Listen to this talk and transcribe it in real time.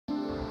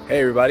Hey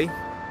everybody,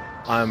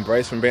 I'm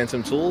Bryce from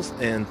Bantam Tools,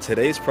 and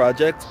today's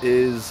project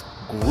is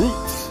Groot.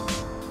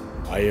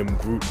 I am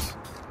Groot.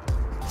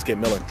 Let's get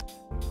milling.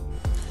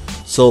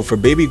 So for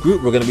Baby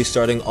Groot, we're going to be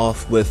starting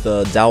off with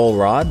a dowel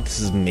rod.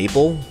 This is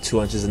maple,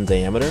 2 inches in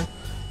diameter,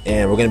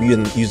 and we're going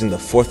to be using the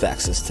 4th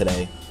axis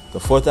today. The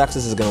 4th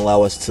axis is going to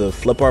allow us to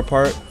flip our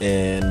part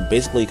and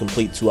basically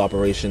complete 2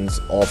 operations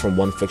all from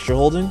one fixture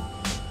holding.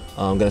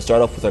 I'm going to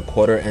start off with a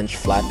 1/4 inch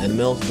flat end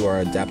mill to do our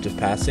adaptive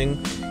passing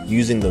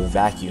using the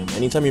vacuum.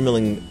 Anytime you're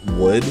milling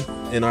wood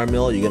in our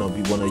mill, you're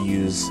going to want to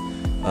use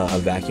a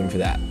vacuum for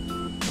that.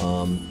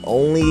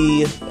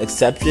 Only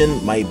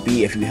exception might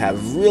be if you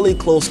have really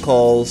close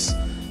calls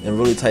and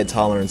really tight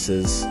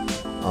tolerances.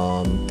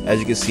 As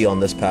you can see on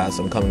this pass,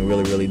 I'm coming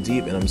really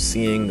deep and I'm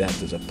seeing that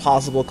there's a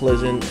possible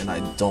collision and I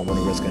don't want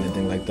to risk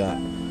anything like that.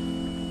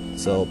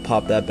 So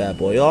pop that bad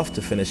boy off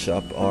to finish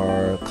up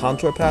our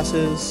contour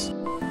passes.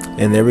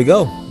 And there we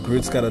go.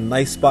 Groot's got a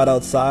nice spot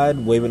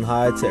outside, waving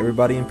hi to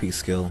everybody in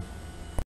Peekskill.